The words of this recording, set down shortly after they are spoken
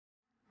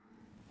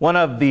one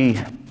of the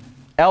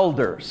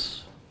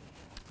elders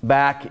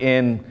back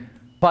in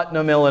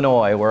Putnam,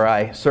 Illinois, where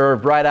I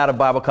served right out of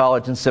Bible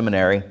college and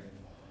seminary,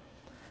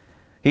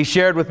 he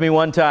shared with me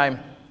one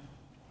time,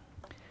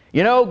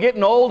 you know,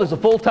 getting old is a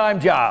full-time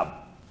job.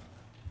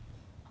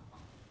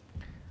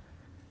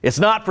 It's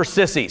not for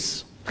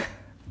sissies.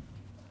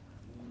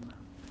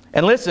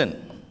 And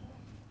listen,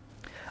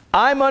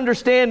 I'm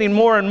understanding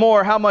more and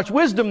more how much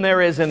wisdom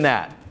there is in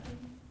that,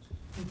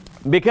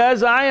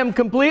 because I am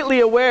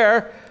completely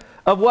aware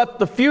of what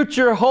the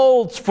future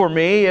holds for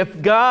me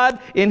if God,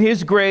 in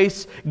His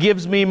grace,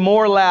 gives me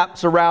more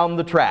laps around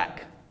the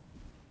track.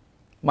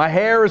 My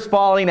hair is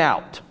falling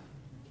out.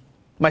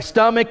 My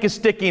stomach is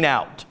sticking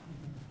out.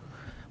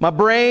 My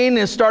brain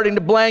is starting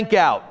to blank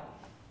out.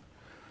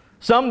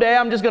 Someday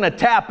I'm just going to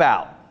tap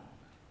out.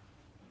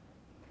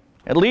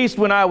 At least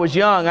when I was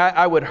young,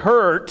 I would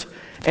hurt,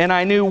 and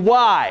I knew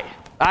why.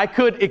 I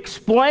could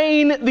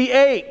explain the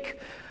ache.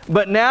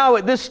 But now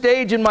at this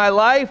stage in my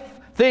life,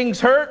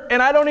 things hurt,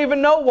 and I don't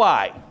even know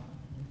why.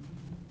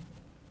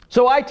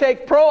 So I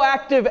take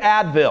proactive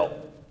Advil.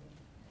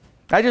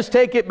 I just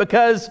take it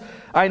because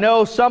I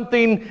know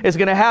something is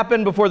going to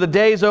happen before the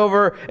day's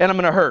over, and I'm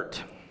going to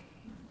hurt.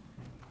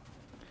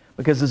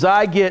 Because as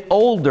I get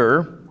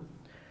older,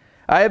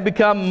 I have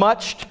become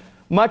much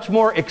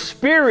more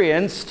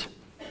experienced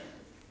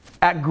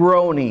at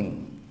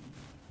groaning.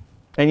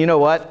 And you know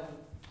what?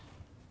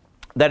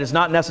 That is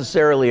not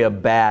necessarily a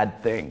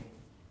bad thing.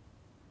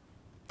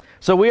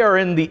 So we are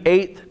in the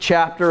 8th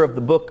chapter of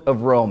the book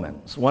of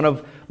Romans, one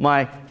of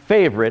my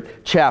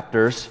favorite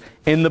chapters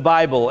in the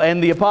Bible.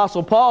 And the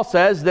Apostle Paul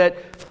says that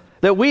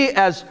we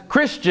as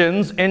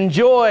Christians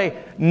enjoy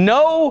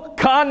no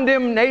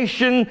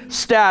condemnation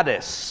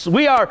status.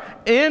 We are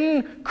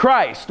in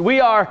Christ. We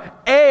are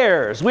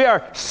heirs. We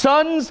are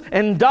sons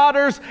and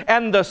daughters,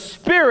 and the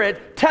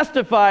Spirit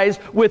testifies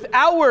with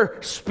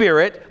our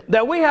spirit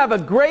that we have a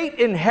great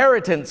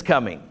inheritance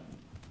coming.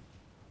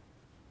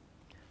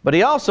 But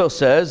he also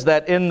says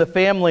that in the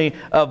family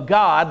of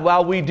God,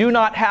 while we do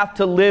not have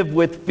to live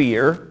with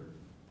fear,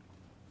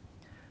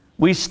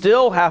 we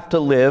still have to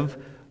live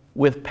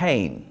with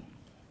pain.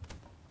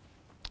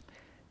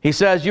 He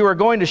says, you are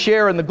going to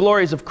share in the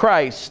glories of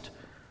Christ,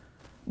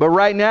 but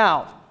right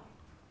now,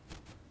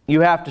 you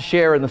have to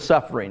share in the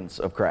sufferings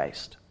of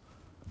Christ.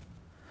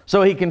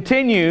 So he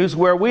continues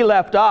where we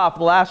left off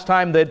the last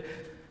time that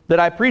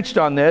I preached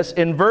on this.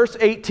 In verse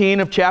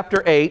 18 of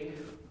chapter 8,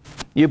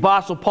 the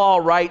Apostle Paul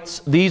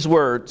writes these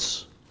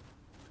words,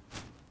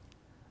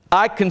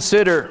 I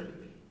consider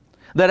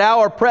that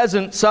our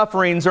present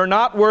sufferings are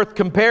not worth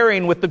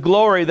comparing with the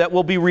glory that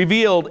will be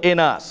revealed in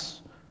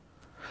us.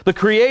 The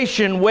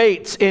creation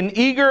waits in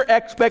eager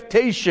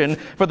expectation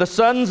for the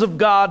sons of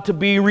God to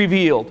be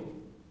revealed.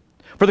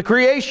 For the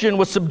creation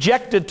was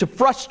subjected to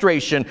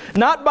frustration,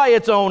 not by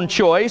its own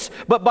choice,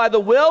 but by the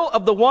will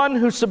of the one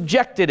who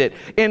subjected it,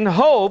 in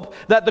hope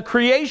that the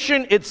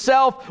creation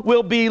itself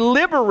will be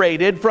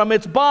liberated from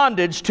its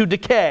bondage to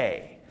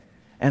decay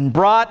and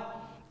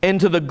brought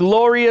into the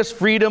glorious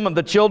freedom of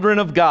the children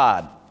of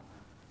God.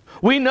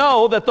 We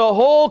know that the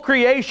whole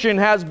creation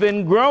has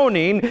been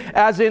groaning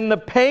as in the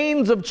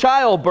pains of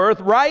childbirth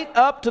right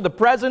up to the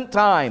present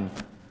time.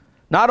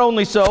 Not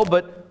only so,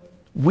 but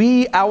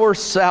we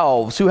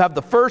ourselves, who have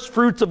the first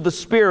fruits of the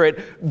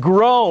Spirit,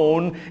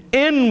 groan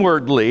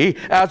inwardly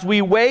as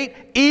we wait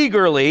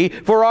eagerly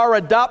for our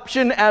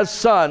adoption as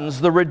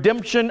sons, the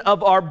redemption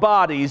of our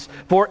bodies.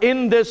 For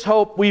in this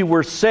hope we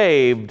were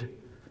saved.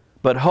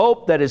 But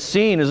hope that is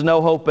seen is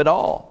no hope at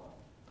all.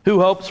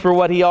 Who hopes for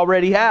what he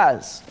already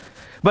has?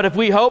 But if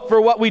we hope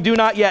for what we do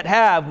not yet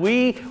have,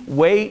 we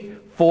wait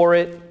for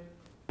it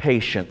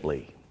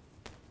patiently.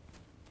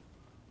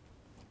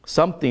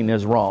 Something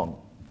is wrong.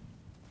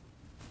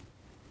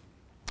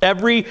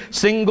 Every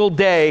single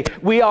day,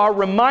 we are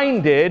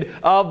reminded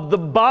of the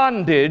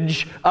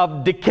bondage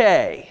of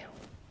decay.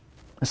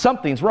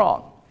 Something's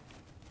wrong.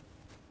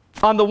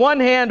 On the one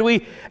hand,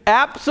 we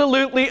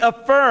absolutely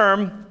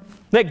affirm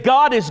that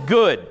God is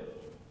good.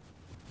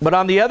 But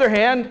on the other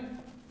hand,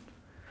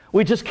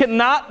 we just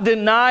cannot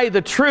deny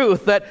the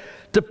truth that,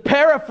 to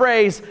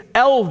paraphrase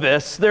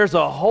Elvis, there's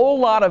a whole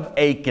lot of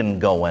aching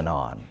going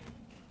on.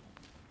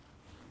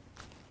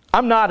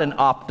 I'm not an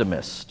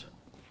optimist.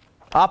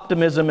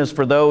 Optimism is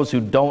for those who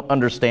don't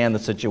understand the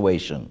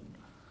situation,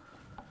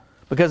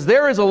 because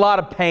there is a lot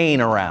of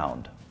pain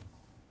around.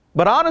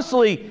 But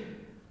honestly,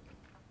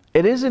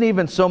 it isn't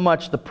even so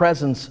much the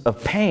presence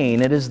of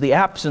pain, it is the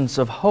absence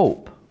of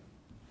hope.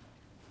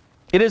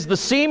 It is the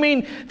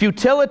seeming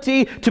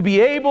futility to be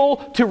able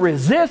to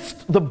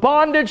resist the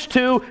bondage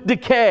to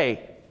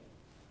decay.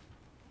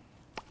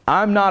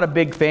 I'm not a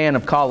big fan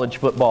of college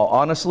football,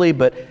 honestly,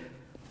 but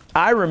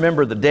I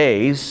remember the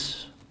days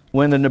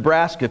when the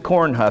Nebraska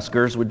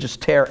Cornhuskers would just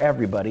tear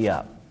everybody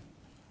up.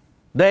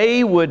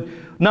 They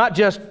would not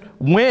just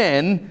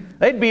win,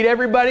 they'd beat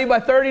everybody by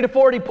 30 to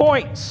 40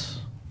 points.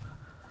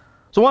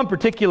 So one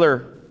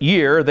particular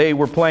year, they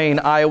were playing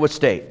Iowa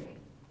State.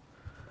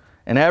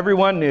 And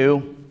everyone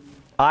knew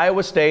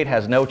Iowa State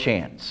has no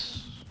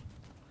chance.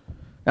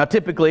 Now,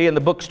 typically in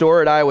the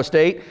bookstore at Iowa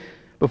State,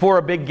 before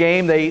a big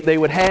game, they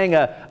would hang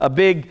a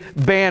big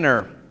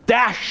banner,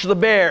 "Dash the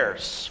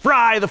Bears,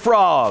 fry the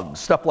frogs,"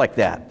 stuff like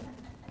that.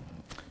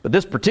 But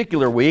this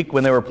particular week,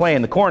 when they were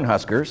playing the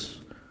Cornhuskers,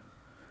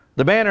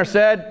 the banner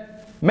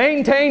said,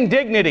 "Maintain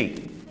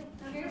dignity."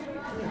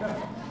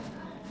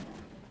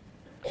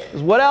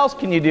 Because what else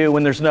can you do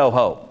when there's no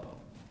hope?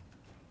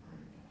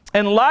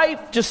 And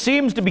life just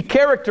seems to be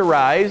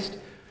characterized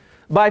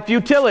by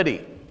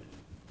futility.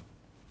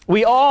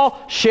 We all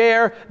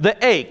share the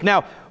ache.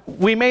 Now,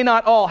 we may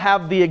not all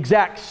have the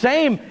exact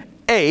same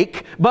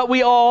ache, but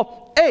we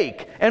all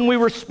ache, and we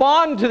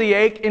respond to the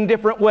ache in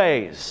different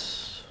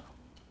ways.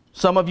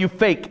 Some of you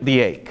fake the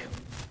ache.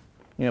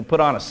 You know, put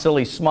on a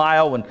silly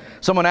smile when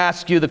someone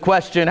asks you the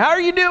question, "How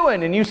are you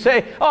doing?" And you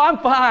say, "Oh, I'm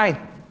fine."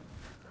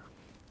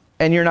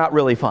 And you're not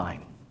really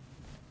fine.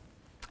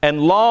 And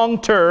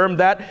long term,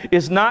 that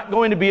is not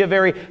going to be a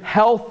very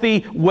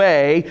healthy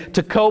way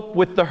to cope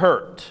with the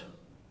hurt.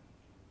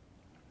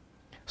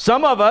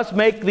 Some of us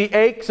make the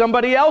ache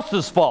somebody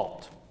else's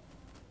fault.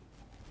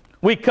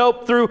 We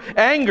cope through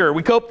anger.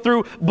 We cope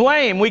through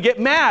blame. We get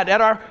mad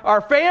at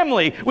our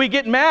family. We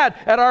get mad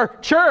at our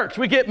church.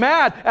 We get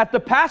mad at the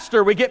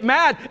pastor. We get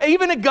mad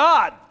even at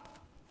God.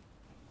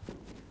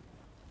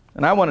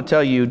 And I want to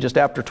tell you, just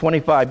after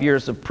 25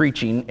 years of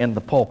preaching in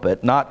the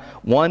pulpit, not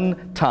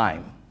one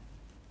time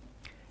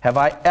have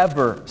I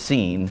ever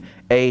seen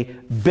a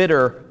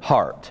bitter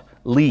heart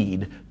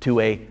lead to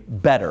a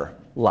better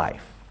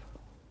life.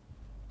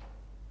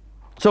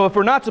 So if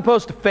we're not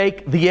supposed to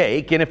fake the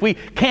ache, and if we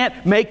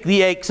can't make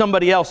the ache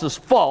somebody else's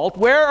fault,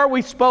 where are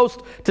we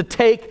supposed to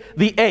take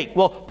the ache?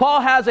 Well,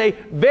 Paul has a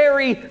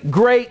very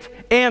great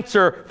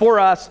answer for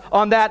us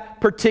on that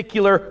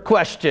particular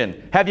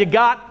question. Have you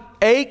got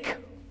ache?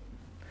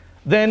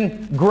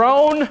 Then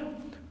groan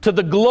to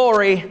the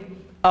glory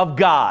of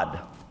God.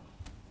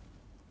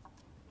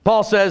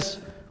 Paul says,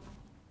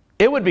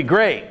 it would be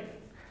great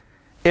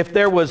if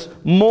there was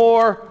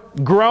more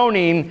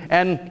groaning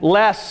and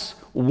less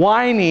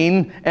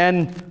whining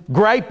and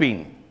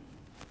griping.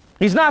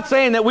 He's not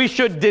saying that we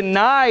should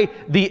deny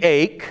the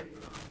ache.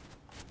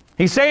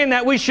 He's saying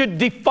that we should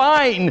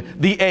define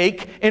the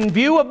ache in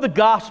view of the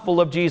gospel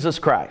of Jesus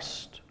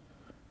Christ.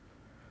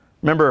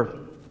 Remember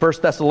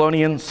 1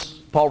 Thessalonians?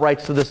 Paul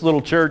writes to this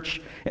little church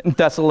in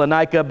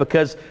Thessalonica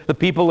because the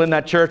people in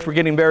that church were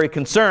getting very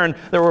concerned.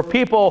 There were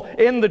people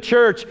in the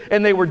church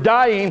and they were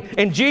dying,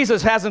 and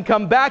Jesus hasn't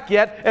come back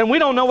yet, and we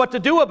don't know what to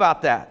do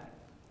about that.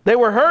 They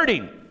were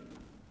hurting.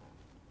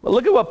 But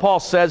look at what Paul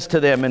says to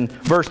them in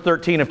verse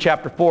 13 of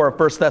chapter 4 of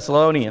 1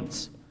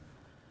 Thessalonians.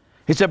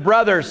 He said,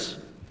 "Brothers,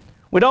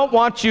 we don't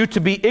want you to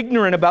be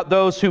ignorant about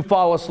those who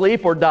fall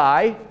asleep or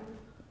die,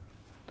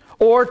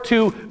 or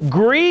to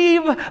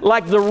grieve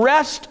like the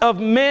rest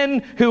of men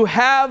who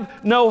have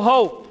no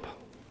hope."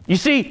 You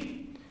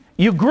see,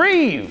 you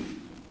grieve.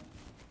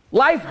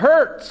 Life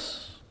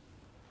hurts.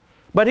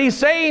 But he's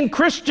saying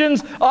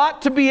Christians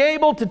ought to be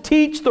able to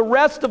teach the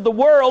rest of the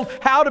world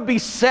how to be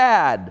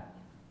sad.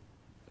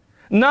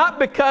 Not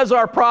because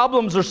our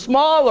problems are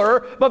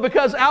smaller, but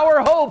because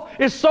our hope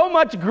is so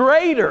much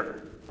greater.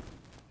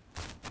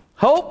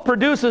 Hope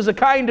produces a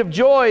kind of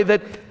joy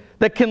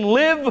that can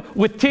live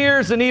with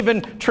tears and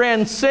even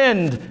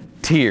transcend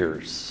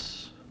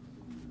tears.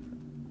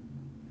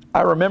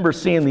 I remember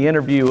seeing the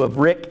interview of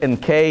Rick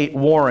and Kay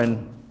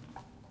Warren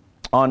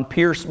on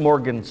Piers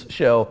Morgan's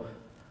show,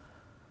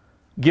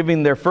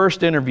 giving their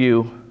first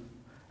interview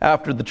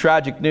after the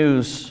tragic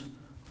news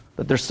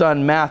that their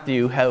son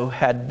Matthew, who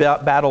had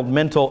battled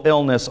mental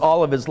illness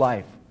all of his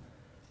life,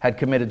 had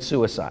committed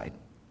suicide.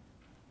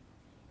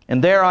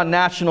 And there on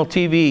national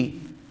TV,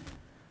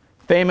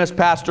 famous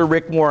pastor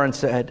Rick Warren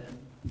said,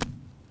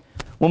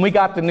 "When we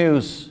got the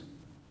news,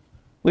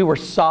 we were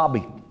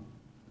sobbing.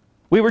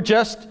 We were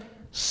just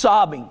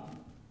sobbing.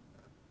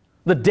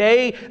 The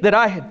day that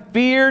I had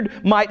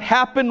feared might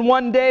happen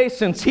one day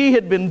since he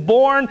had been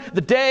born,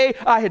 the day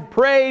I had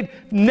prayed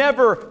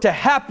never to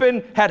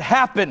happen, had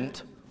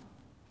happened."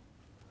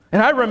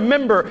 And I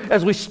remember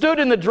as we stood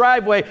in the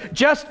driveway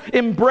just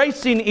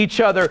embracing each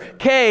other.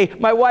 Kay,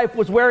 my wife,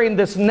 was wearing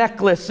this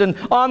necklace, and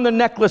on the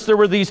necklace there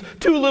were these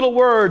two little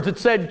words. It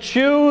said,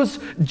 "Choose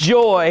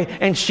joy,"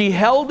 and she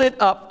held it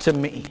up to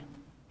me.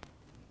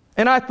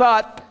 And I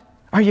thought,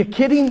 are you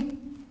kidding?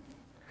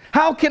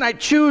 How can I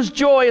choose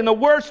joy in the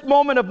worst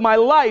moment of my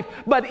life?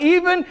 But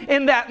even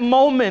in that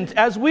moment,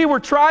 as we were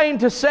trying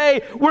to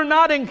say, we're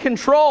not in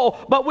control,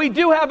 but we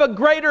do have a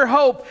greater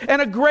hope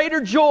and a greater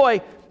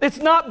joy. It's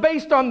not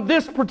based on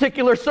this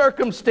particular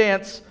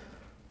circumstance.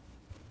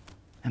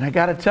 And I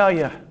got to tell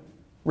you,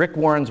 Rick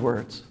Warren's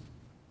words,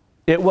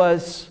 it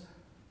was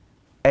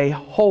a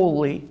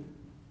holy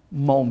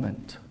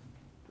moment.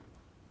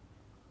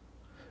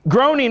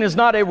 Groaning is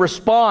not a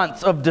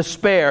response of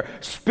despair.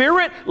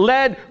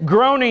 Spirit-led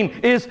groaning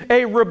is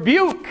a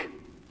rebuke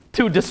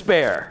to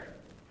despair.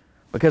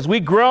 Because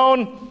we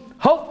groan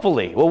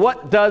hopefully. Well,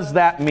 what does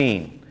that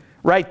mean?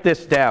 Write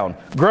this down.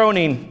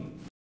 Groaning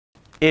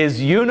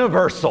is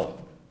universal.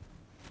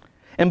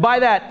 And by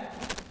that,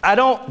 I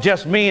don't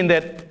just mean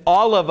that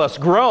all of us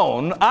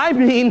groan. I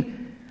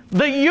mean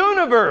the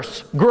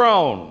universe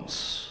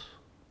groans.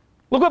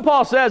 Look what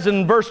Paul says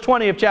in verse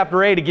 20 of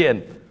chapter 8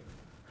 again.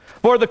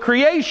 For the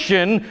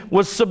creation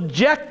was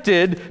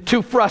subjected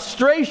to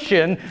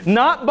frustration,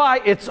 not by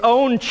its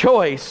own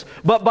choice,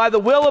 but by the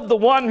will of the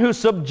one who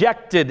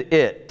subjected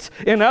it.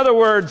 In other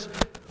words,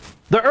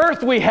 the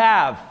earth we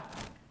have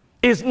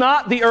is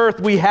not the earth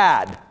we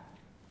had.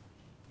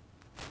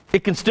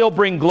 It can still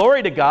bring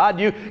glory to God.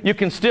 You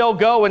can still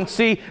go and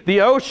see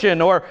the ocean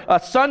or a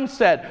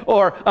sunset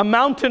or a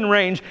mountain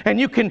range, and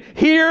you can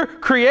hear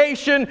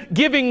creation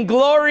giving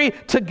glory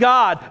to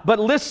God. But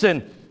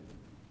listen,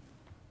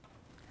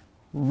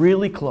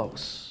 really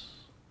close,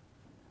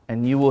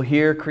 and you will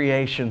hear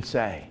creation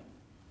say,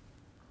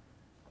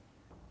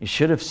 you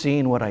should have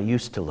seen what I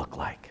used to look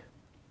like.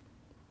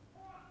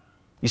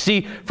 You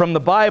see, from the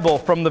Bible,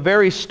 from the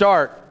very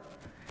start,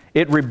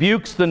 it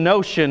rebukes the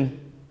notion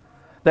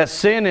that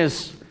sin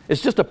is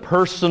just a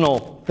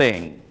personal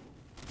thing.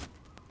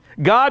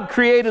 God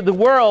created the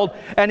world,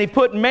 and He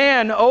put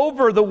man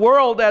over the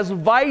world as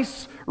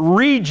vice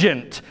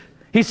regent.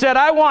 He said,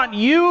 I want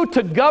you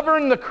to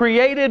govern the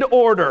created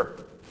order.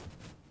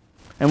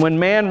 And when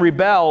man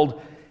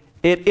rebelled,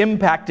 it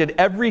impacted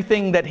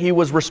everything that he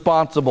was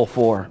responsible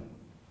for.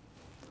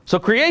 So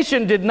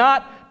creation did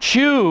not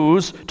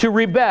choose to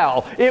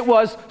rebel. It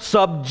was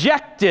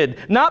subjected,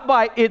 not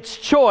by its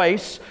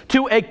choice,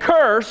 to a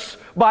curse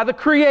by the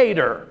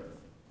Creator.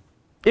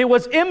 It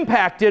was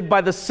impacted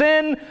by the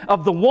sin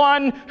of the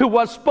one who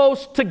was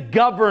supposed to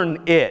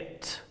govern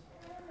it.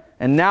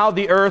 And now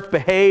the earth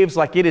behaves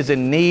like it is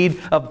in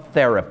need of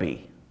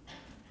therapy.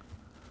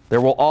 There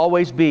will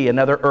always be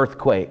another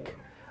earthquake,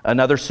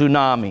 another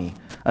tsunami,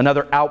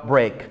 another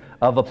outbreak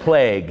of a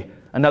plague,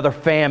 another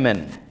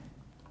famine.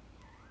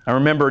 I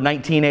remember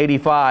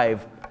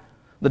 1985,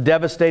 the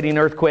devastating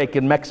earthquake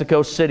in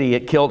Mexico City.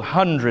 It killed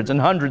hundreds and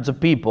hundreds of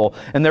people.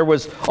 And there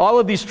was all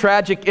of these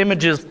tragic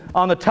images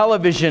on the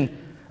television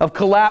of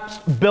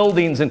collapsed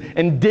buildings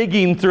and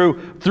digging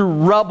through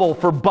rubble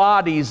for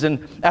bodies.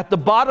 And at the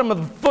bottom of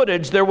the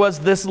footage, there was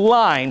this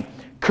line,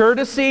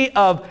 courtesy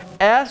of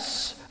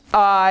SIN.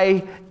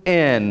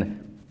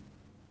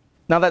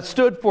 Now that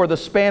stood for the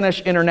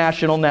Spanish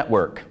International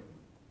Network.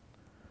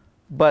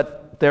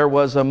 But there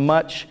was a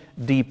much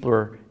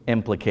deeper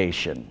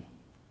implication.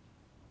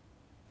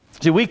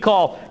 See, we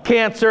call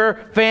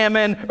cancer,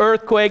 famine,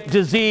 earthquake,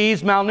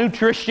 disease,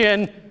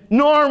 malnutrition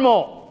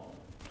normal.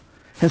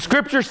 And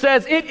Scripture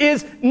says it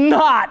is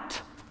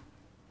not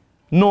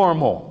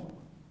normal.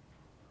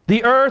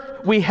 The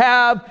earth we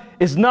have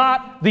is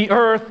not the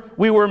earth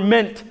we were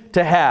meant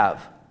to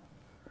have.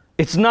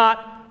 It's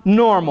not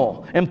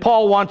normal. And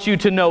Paul wants you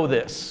to know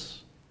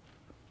this.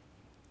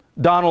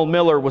 Donald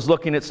Miller was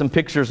looking at some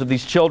pictures of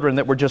these children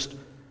that were just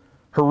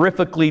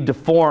horrifically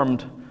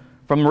deformed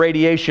from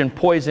radiation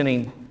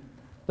poisoning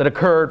that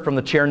occurred from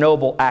the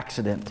Chernobyl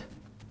accident.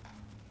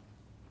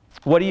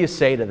 What do you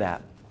say to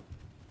that?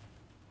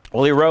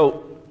 Well, he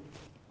wrote,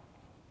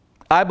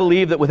 I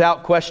believe that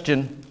without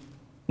question,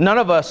 none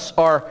of us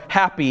are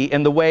happy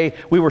in the way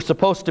we were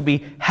supposed to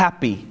be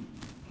happy.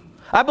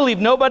 I believe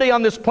nobody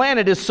on this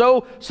planet is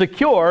so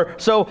secure,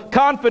 so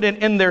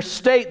confident in their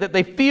state that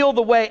they feel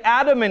the way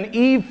Adam and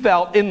Eve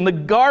felt in the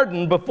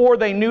garden before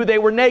they knew they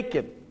were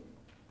naked.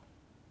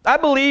 I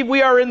believe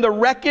we are in the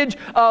wreckage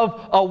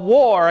of a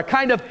war, a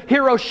kind of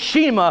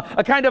Hiroshima,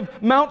 a kind of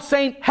Mount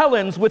St.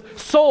 Helens with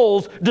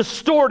souls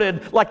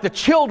distorted like the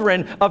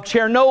children of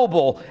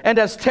Chernobyl. And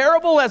as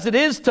terrible as it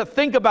is to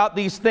think about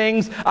these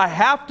things, I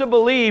have to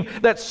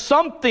believe that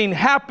something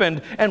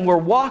happened and we're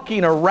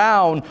walking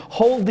around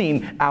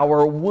holding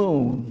our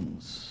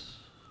wounds.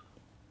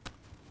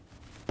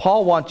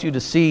 Paul wants you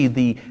to see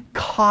the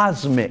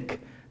cosmic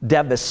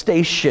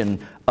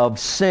devastation of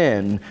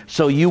sin,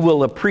 so you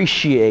will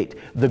appreciate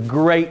the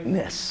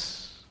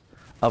greatness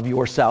of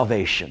your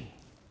salvation.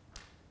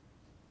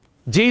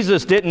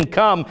 Jesus didn't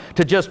come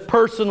to just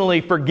personally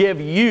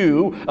forgive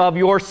you of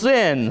your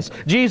sins.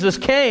 Jesus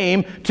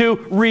came to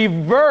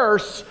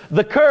reverse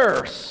the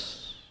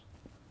curse.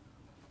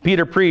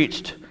 Peter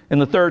preached in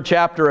the 3rd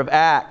chapter of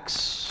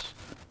Acts,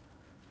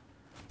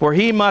 for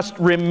he must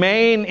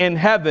remain in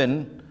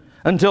heaven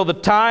until the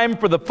time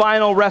for the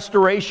final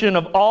restoration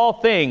of all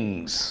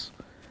things,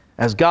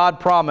 as God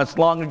promised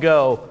long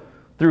ago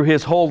through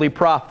His holy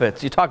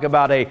prophets. You talk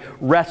about a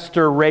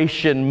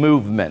restoration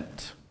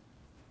movement.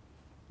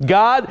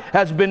 God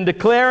has been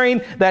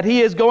declaring that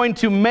He is going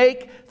to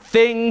make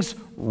things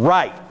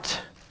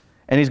right.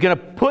 And He's going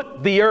to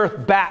put the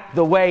earth back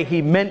the way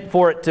He meant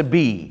for it to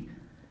be.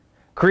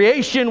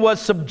 Creation was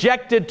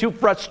subjected to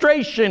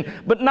frustration,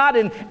 but not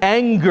in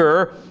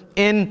anger,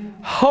 in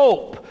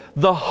hope.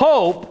 The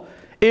hope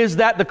is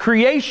that the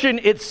creation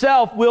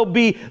itself will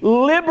be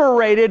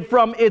liberated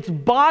from its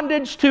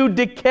bondage to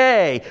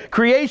decay.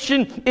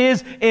 Creation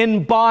is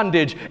in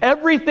bondage.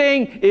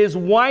 Everything is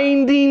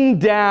winding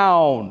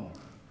down.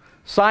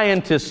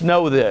 Scientists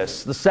know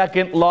this. The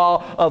second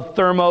law of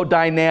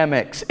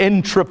thermodynamics,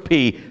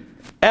 entropy.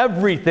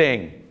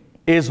 Everything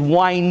is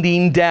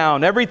winding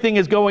down. Everything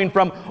is going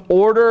from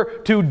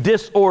order to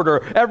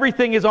disorder.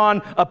 Everything is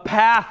on a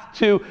path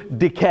to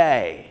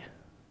decay.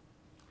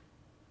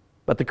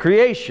 But the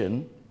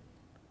creation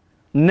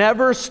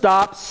never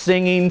stops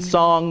singing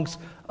songs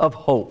of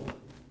hope.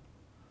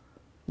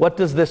 What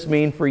does this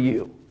mean for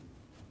you?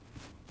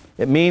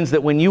 It means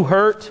that when you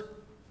hurt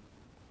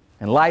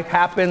and life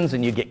happens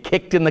and you get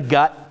kicked in the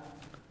gut,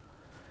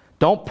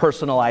 don't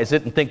personalize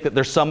it and think that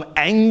there's some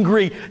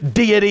angry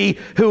deity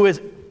who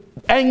is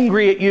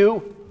angry at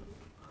you.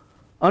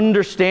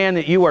 Understand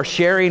that you are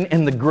sharing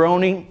in the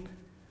groaning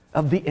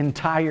of the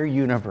entire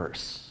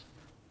universe.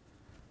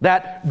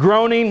 That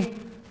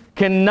groaning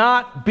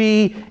cannot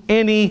be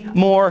any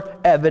more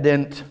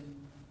evident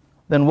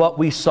than what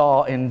we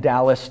saw in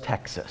Dallas,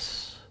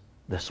 Texas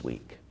this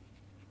week.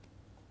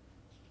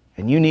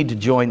 And you need to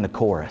join the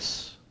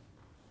chorus,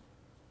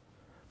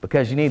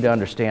 because you need to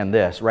understand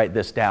this, write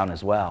this down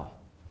as well.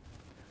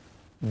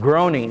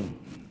 Groaning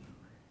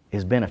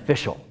is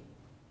beneficial.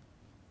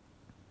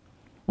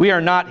 We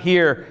are not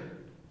here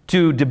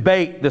to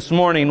debate this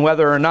morning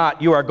whether or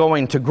not you are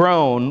going to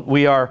groan.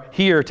 We are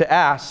here to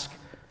ask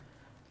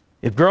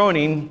if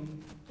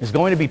groaning is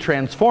going to be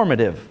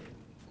transformative.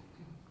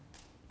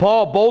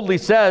 Paul boldly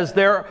says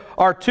there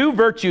are two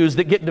virtues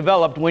that get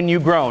developed when you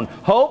groan: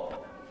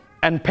 hope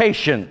and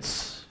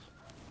patience.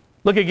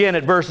 Look again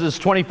at verses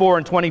 24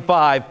 and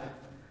 25.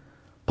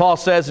 Paul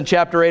says in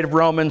chapter 8 of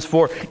Romans,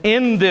 "For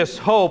in this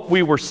hope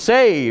we were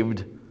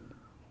saved.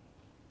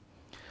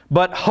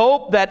 But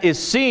hope that is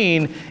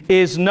seen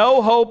is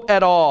no hope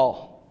at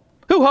all.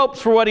 Who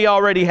hopes for what he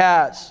already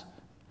has?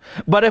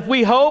 But if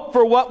we hope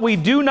for what we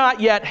do not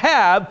yet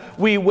have,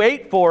 we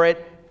wait for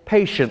it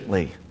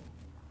patiently."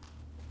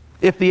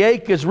 If the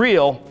ache is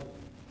real,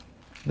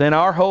 then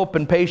our hope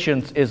and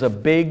patience is a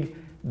big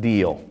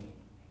deal.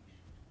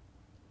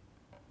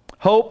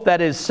 Hope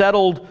that is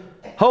settled,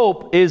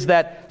 hope is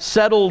that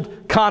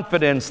settled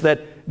confidence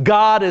that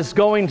God is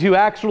going to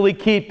actually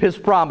keep His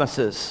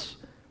promises.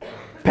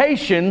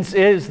 Patience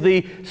is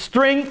the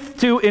strength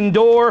to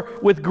endure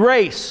with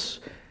grace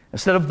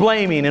instead of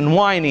blaming and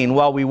whining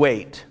while we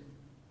wait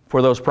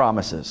for those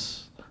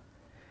promises.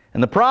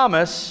 And the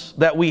promise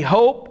that we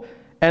hope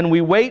and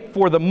we wait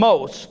for the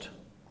most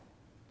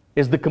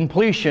is the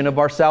completion of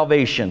our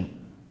salvation.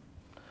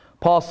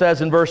 Paul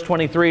says in verse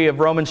 23 of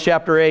Romans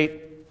chapter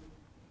 8,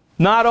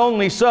 "Not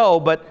only so,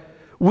 but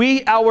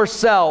we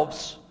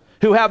ourselves,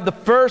 who have the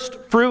first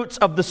fruits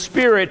of the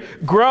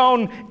Spirit,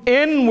 groan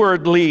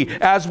inwardly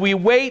as we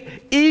wait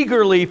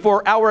eagerly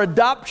for our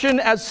adoption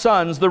as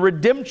sons, the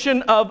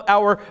redemption of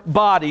our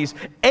bodies."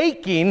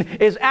 Aching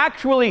is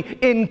actually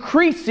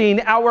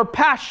increasing our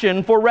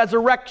passion for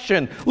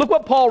resurrection. Look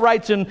what Paul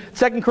writes in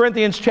 2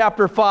 Corinthians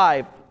chapter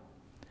 5.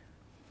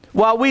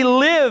 "While we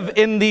live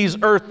in these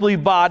earthly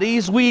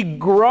bodies, we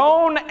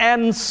groan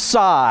and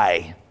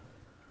sigh.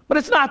 But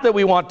it's not that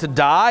we want to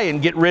die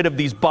and get rid of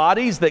these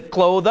bodies that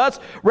clothe us.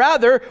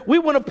 Rather, we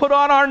want to put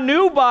on our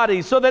new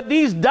bodies so that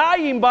these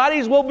dying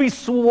bodies will be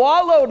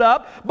swallowed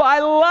up by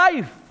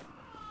life.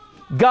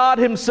 God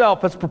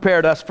Himself has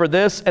prepared us for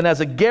this, and as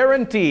a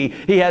guarantee,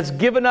 He has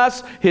given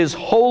us His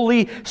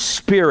Holy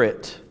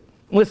Spirit."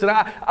 Listen,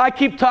 I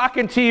keep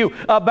talking to you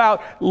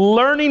about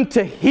learning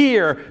to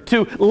hear,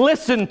 to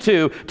listen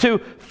to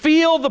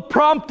feel the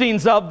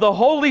promptings of the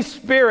Holy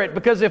Spirit,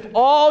 because if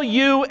all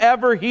you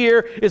ever hear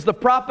is the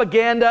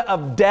propaganda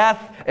of death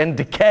and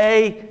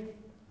decay,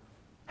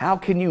 how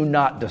can you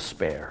not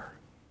despair?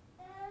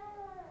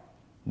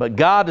 But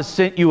God has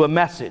sent you a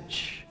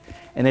message,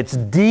 and it's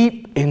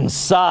deep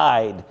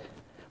inside.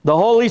 The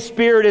Holy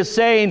Spirit is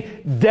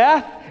saying,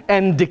 death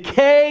and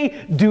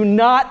decay do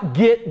not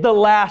get the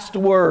last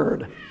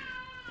word.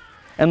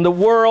 And the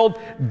world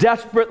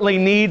desperately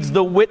needs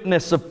the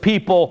witness of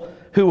people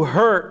who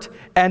hurt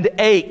and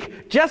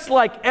ache, just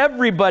like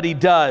everybody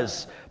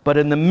does. But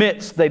in the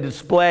midst, they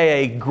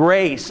display a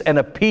grace and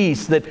a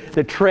peace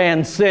that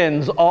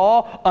transcends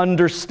all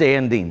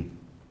understanding.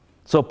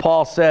 So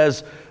Paul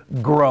says,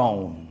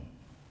 groan.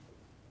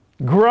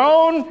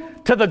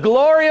 Groan to the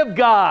glory of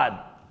God,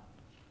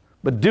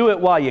 but do it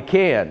while you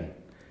can.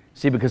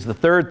 See, because the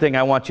third thing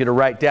I want you to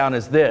write down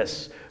is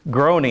this: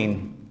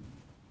 groaning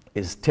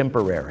is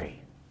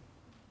temporary.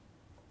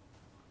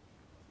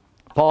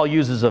 Paul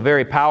uses a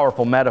very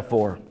powerful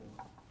metaphor.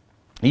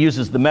 He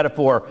uses the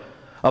metaphor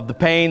of the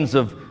pains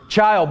of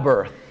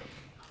childbirth.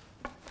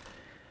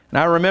 And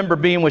I remember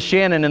being with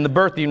Shannon in the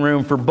birthing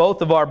room for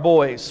both of our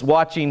boys,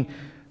 watching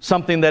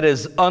something that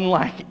is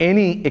unlike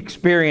any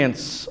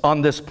experience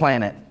on this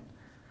planet.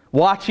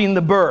 Watching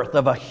the birth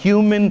of a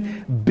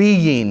human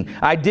being.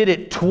 I did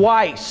it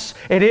twice,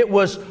 and it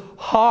was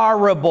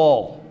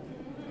horrible.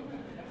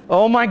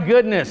 Oh my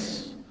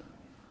goodness.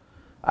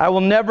 I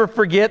will never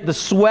forget the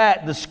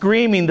sweat, the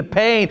screaming, the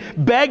pain,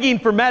 begging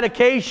for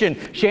medication.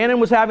 Shannon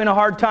was having a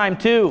hard time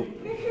too.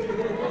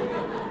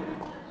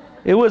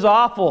 It was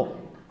awful.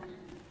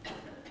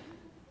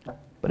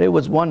 But it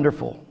was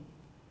wonderful.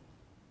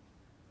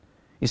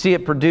 You see,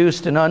 it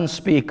produced an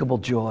unspeakable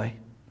joy.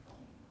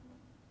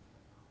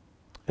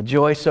 A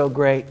joy so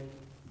great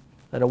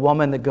that a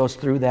woman that goes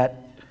through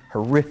that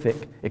horrific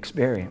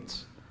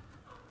experience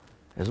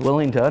is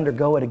willing to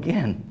undergo it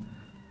again.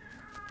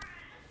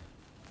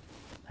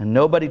 And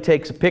nobody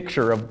takes a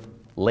picture of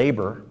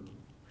labor.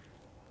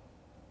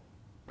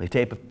 They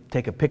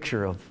take a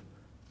picture of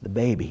the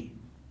baby.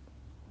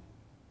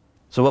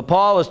 So what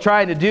Paul is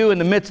trying to do in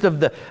the midst of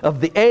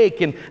the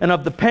ache and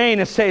of the pain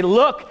is say,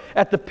 look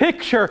at the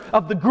picture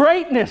of the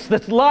greatness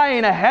that's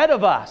lying ahead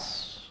of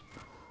us.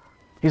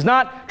 He's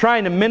not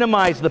trying to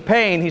minimize the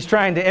pain. He's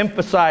trying to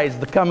emphasize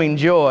the coming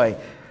joy.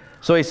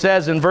 So he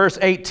says in verse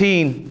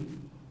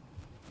 18,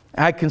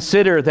 I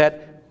consider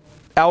that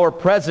our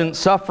present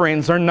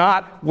sufferings are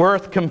not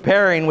worth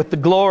comparing with the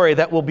glory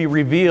that will be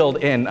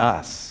revealed in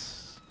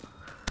us.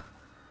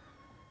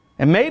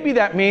 And maybe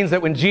that means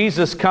that when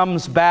Jesus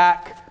comes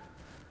back,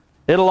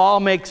 it'll all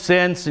make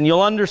sense and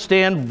you'll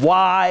understand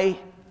why,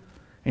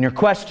 and your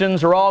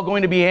questions are all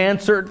going to be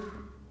answered.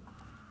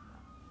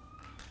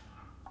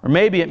 Or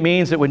maybe it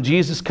means that when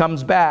Jesus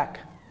comes back,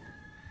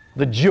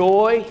 the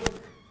joy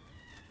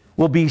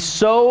will be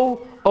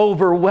so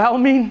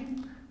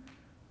overwhelming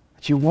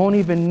that you won't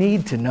even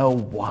need to know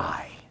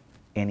why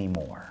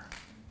anymore.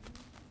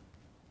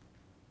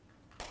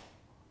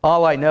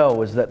 All I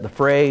know is that the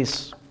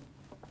phrase,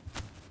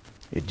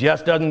 "It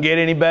just doesn't get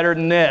any better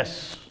than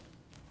this,"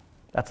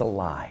 that's a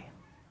lie.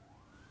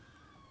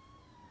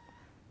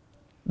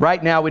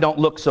 Right now we don't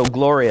look so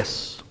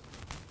glorious.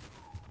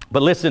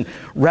 But listen,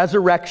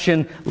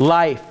 resurrection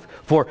life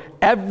for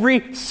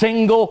every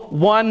single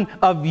one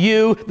of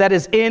you that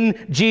is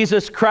in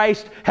Jesus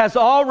Christ has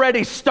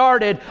already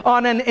started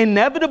on an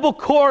inevitable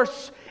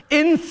course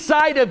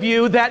inside of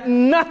you that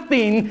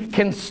nothing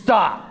can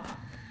stop.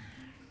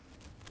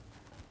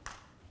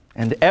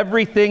 And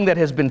everything that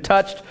has been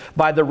touched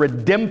by the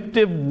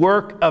redemptive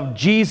work of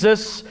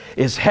Jesus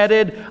is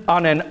headed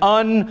on an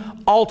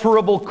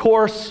unalterable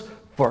course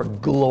for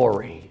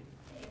glory.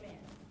 Amen.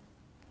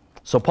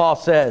 So Paul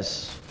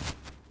says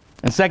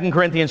in 2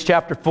 Corinthians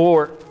chapter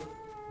 4,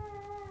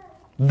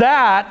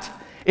 that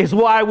is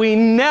why we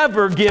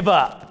never give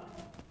up.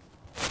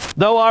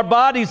 Though our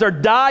bodies are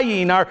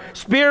dying, our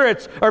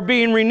spirits are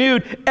being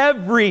renewed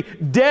every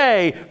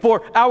day.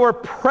 For our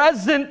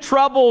present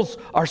troubles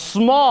are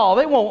small.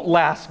 They won't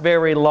last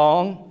very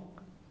long.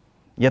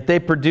 Yet they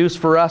produce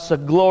for us a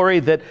glory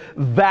that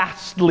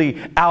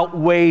vastly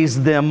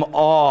outweighs them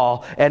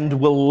all and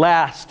will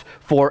last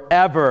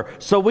forever.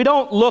 So we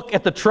don't look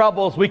at the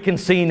troubles we can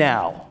see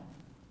now.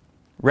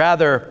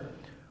 Rather,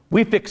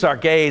 we fix our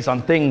gaze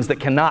on things that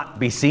cannot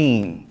be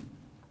seen.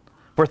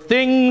 For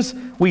things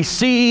we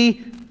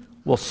see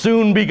will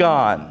soon be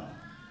gone,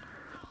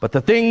 but the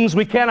things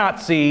we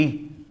cannot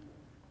see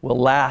will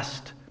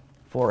last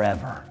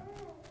forever.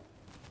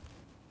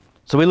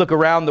 So we look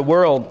around the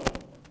world.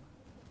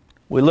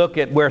 We look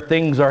at where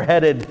things are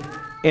headed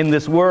in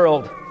this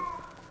world,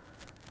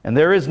 and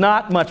there is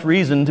not much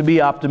reason to be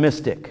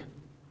optimistic.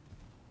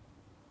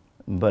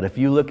 But if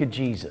you look at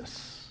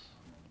Jesus,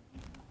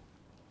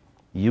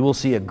 you will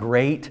see a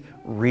great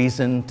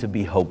reason to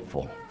be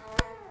hopeful.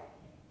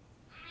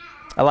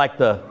 I like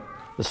the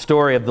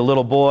story of the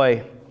little boy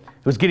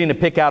who was getting to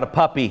pick out a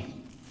puppy.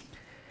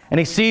 And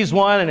he sees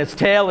one and its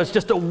tail is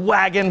just a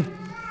wagging.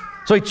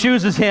 So he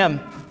chooses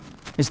him.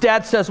 His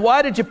dad says,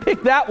 "Why did you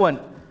pick that one?"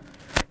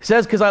 He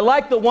says, "Because I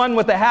like the one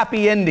with a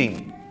happy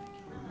ending."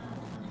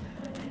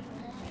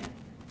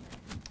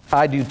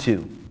 I do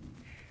too.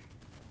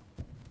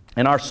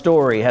 And our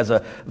story has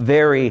a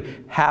very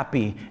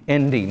happy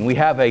ending. We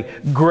have a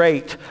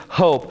great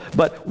hope.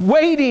 But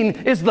waiting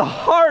is the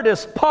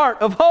hardest part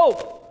of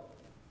hope.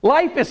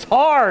 Life is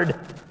hard.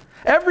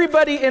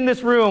 Everybody in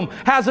this room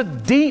has a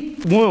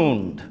deep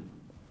wound.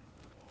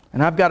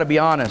 And I've got to be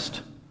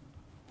honest.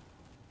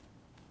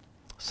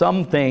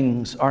 Some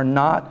things are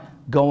not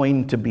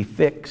going to be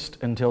fixed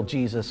until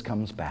Jesus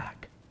comes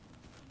back.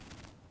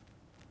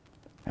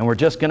 And we're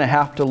just going to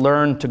have to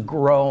learn to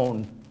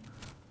groan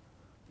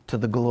to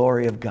the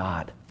glory of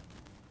God.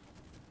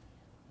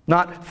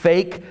 Not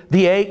fake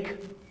the ache.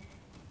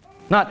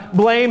 Not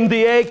blame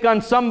the ache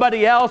on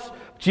somebody else.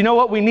 Do you know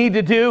what we need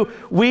to do?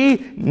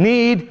 We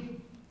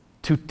need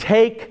to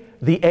take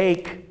the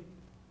ache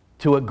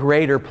to a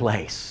greater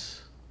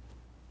place.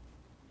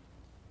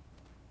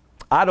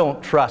 I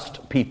don't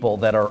trust people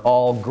that are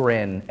all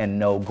grin and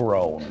no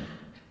groan.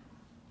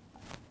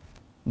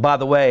 By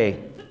the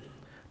way,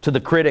 to the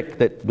critic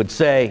that would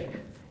say,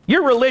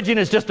 "Your religion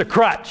is just a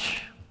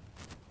crutch."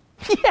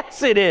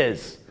 Yes, it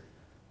is.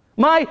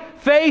 My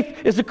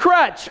faith is a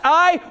crutch.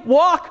 I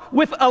walk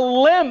with a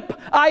limp.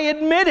 I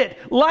admit it.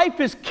 Life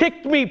has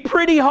kicked me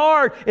pretty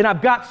hard, and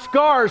I've got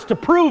scars to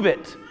prove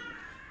it.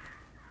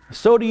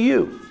 So do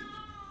you.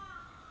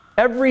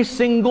 Every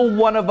single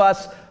one of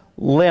us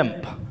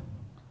limp.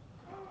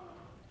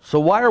 So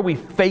why are we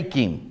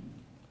faking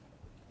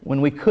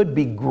when we could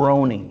be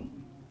groaning?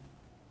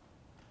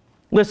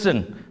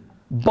 Listen,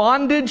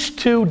 bondage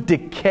to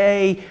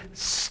decay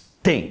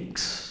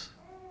stinks.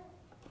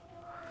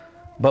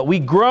 But we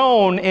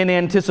groan in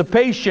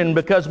anticipation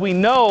because we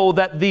know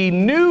that the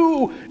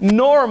new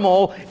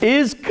normal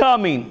is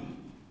coming.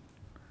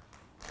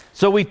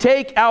 So we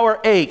take our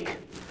ache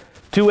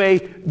to a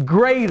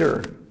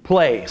greater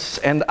place,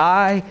 and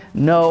I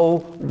know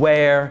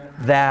where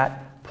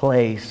that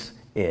place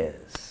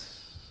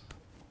is.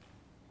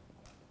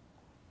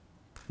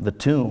 The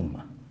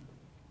tomb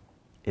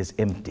is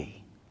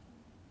empty.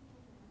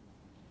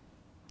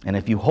 And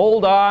if you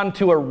hold on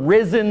to a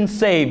risen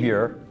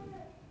Savior,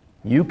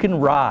 you can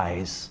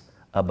rise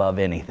above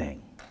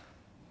anything.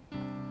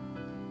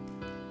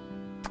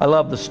 I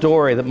love the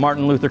story that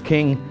Martin Luther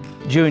King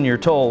Jr.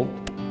 told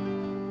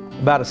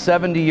about a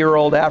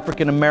 70-year-old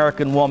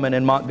African-American woman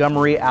in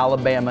Montgomery,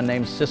 Alabama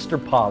named Sister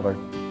Pollard.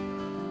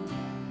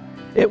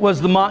 It was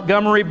the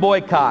Montgomery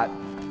boycott.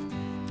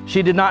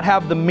 She did not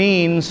have the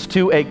means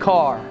to a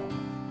car.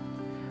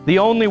 The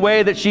only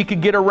way that she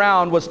could get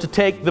around was to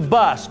take the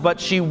bus, but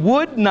she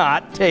would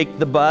not take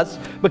the bus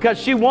because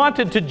she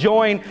wanted to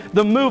join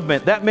the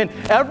movement. That meant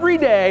every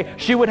day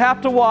she would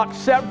have to walk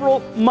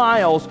several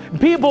miles.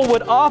 People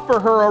would offer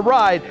her a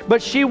ride,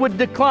 but she would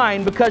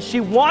decline because she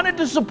wanted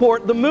to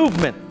support the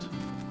movement.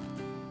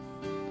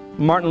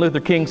 Martin Luther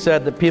King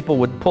said that people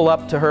would pull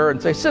up to her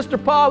and say, "Sister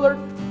Pollard,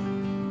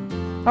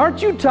 aren't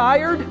you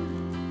tired?"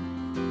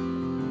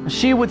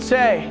 She would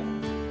say,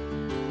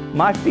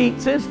 "My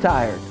feet is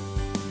tired,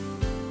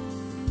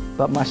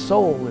 but my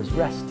soul is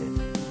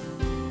rested."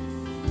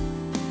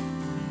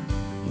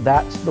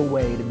 That's the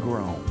way to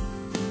Groan.